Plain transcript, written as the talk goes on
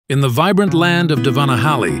In the vibrant land of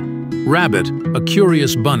Devanahalli, Rabbit, a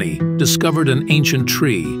curious bunny, discovered an ancient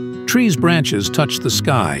tree. Tree's branches touched the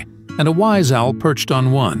sky, and a wise owl perched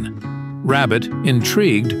on one. Rabbit,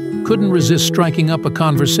 intrigued, couldn't resist striking up a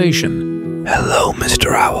conversation. "Hello,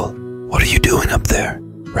 Mr. Owl. What are you doing up there?"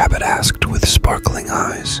 Rabbit asked with sparkling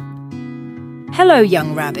eyes. Hello,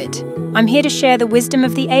 young rabbit. I'm here to share the wisdom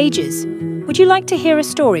of the ages. Would you like to hear a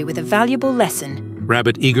story with a valuable lesson?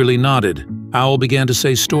 Rabbit eagerly nodded. Owl began to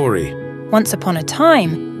say story. Once upon a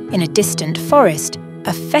time, in a distant forest,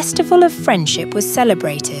 a festival of friendship was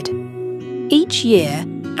celebrated. Each year,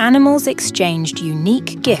 animals exchanged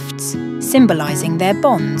unique gifts, symbolizing their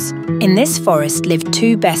bonds. In this forest lived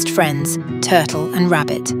two best friends, Turtle and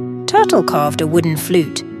Rabbit. Turtle carved a wooden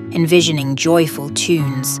flute, envisioning joyful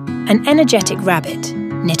tunes. An energetic Rabbit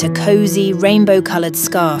knit a cozy, rainbow-colored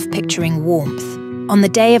scarf picturing warmth. On the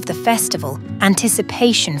day of the festival,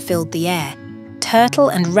 anticipation filled the air. Turtle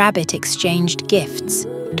and Rabbit exchanged gifts.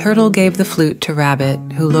 Turtle gave the flute to Rabbit,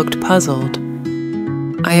 who looked puzzled.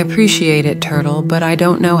 "I appreciate it, Turtle, but I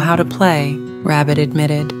don't know how to play," Rabbit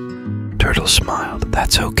admitted. Turtle smiled.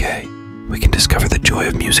 "That's okay. We can discover the joy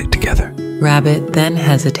of music together." Rabbit then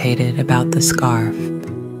hesitated about the scarf,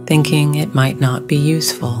 thinking it might not be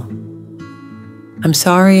useful. "I'm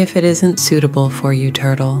sorry if it isn't suitable for you,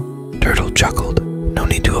 Turtle." Turtle chuckled. "No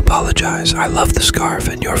need to apologize. I love the scarf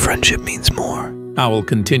and your friendship means more." Owl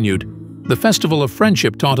continued. The Festival of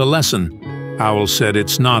Friendship taught a lesson. Owl said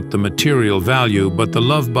it's not the material value, but the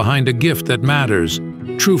love behind a gift that matters.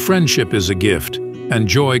 True friendship is a gift, and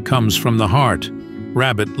joy comes from the heart.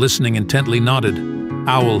 Rabbit, listening intently, nodded.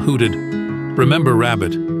 Owl hooted. Remember,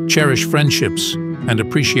 Rabbit, cherish friendships and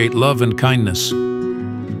appreciate love and kindness.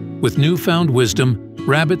 With newfound wisdom,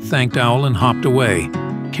 Rabbit thanked Owl and hopped away,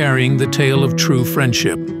 carrying the tale of true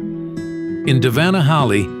friendship. In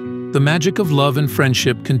Devanahalli, the magic of love and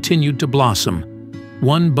friendship continued to blossom,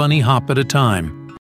 one bunny hop at a time.